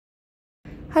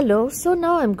Hello, so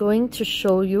now I'm going to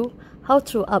show you how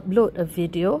to upload a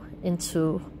video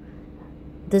into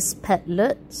this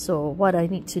Padlet. So what I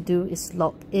need to do is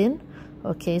log in.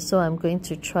 Okay, so I'm going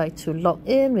to try to log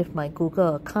in with my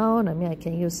Google account. I mean, I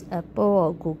can use Apple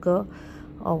or Google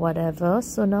or whatever.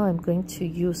 So now I'm going to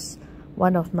use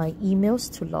one of my emails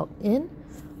to log in.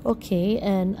 Okay,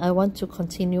 and I want to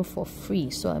continue for free.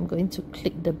 So I'm going to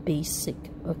click the basic.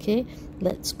 Okay,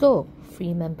 let's go.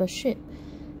 Free membership.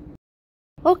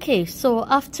 Okay, so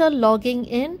after logging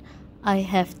in,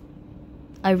 I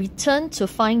returned to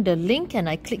find the link and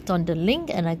I clicked on the link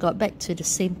and I got back to the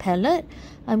same palette.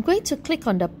 I'm going to click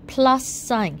on the plus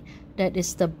sign that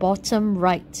is the bottom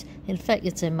right. In fact,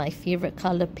 it's in my favorite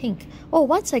color, pink. Oh,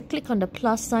 once I click on the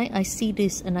plus sign, I see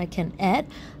this and I can add.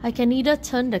 I can either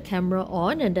turn the camera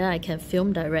on and then I can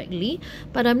film directly,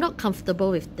 but I'm not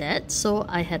comfortable with that, so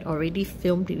I had already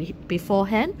filmed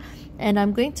beforehand. And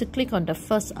I'm going to click on the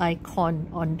first icon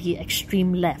on the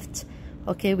extreme left,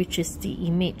 okay, which is the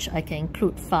image. I can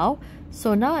include file.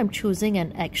 So now I'm choosing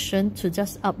an action to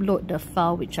just upload the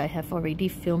file which I have already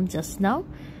filmed just now.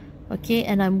 Okay,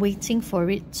 and I'm waiting for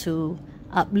it to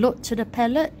upload to the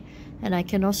palette. And I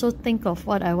can also think of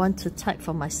what I want to type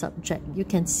for my subject. You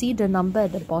can see the number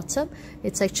at the bottom.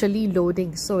 It's actually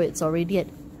loading, so it's already at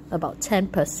about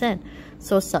 10%.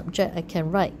 So subject, I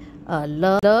can write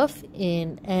love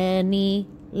in any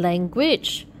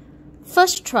language.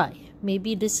 First try.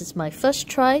 Maybe this is my first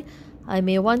try. I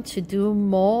may want to do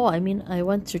more. I mean, I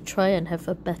want to try and have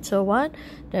a better one.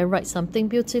 Then write something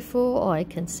beautiful, or I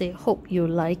can say, hope you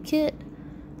like it.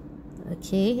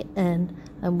 Okay, and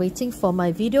I'm waiting for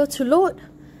my video to load.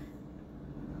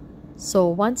 So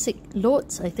once it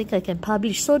loads, I think I can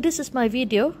publish. So this is my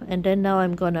video, and then now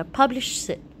I'm gonna publish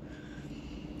it.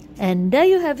 And there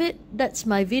you have it. That's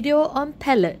my video on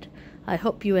Padlet. I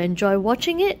hope you enjoy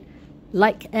watching it.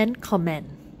 Like and comment.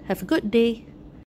 Have a good day.